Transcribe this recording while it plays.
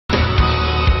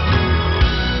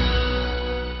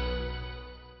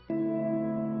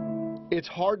It's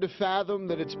hard to fathom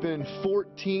that it's been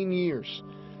 14 years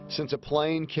since a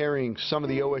plane carrying some of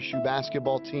the OSU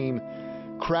basketball team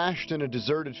crashed in a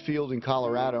deserted field in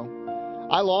Colorado.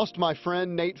 I lost my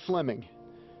friend Nate Fleming,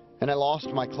 and I lost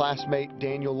my classmate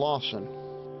Daniel Lawson.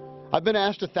 I've been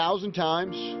asked 1,000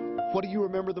 times, what do you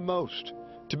remember the most?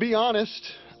 To be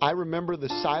honest, I remember the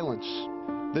silence,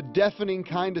 the deafening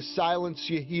kind of silence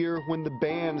you hear when the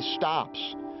band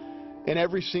stops, and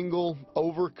every single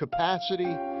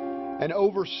overcapacity and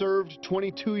overserved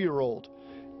 22-year-old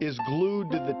is glued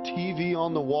to the TV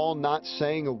on the wall, not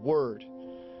saying a word,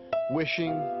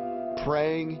 wishing,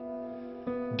 praying,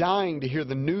 dying to hear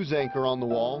the news anchor on the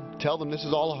wall tell them this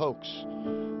is all a hoax,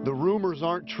 the rumors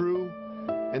aren't true,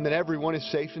 and that everyone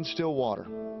is safe in Stillwater.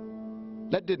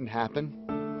 That didn't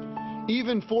happen.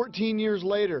 Even 14 years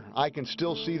later, I can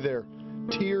still see their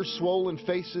tear-swollen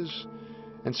faces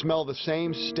and smell the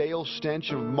same stale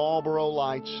stench of Marlboro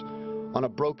Lights on a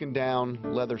broken-down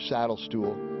leather saddle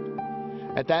stool.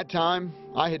 At that time,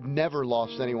 I had never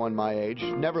lost anyone my age,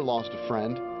 never lost a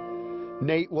friend.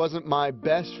 Nate wasn't my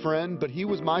best friend, but he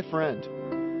was my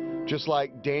friend. Just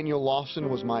like Daniel Lawson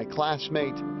was my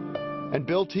classmate, and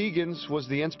Bill Tegans was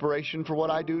the inspiration for what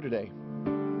I do today.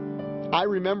 I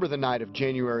remember the night of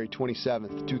January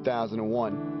 27th,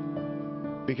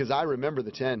 2001, because I remember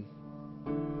the 10.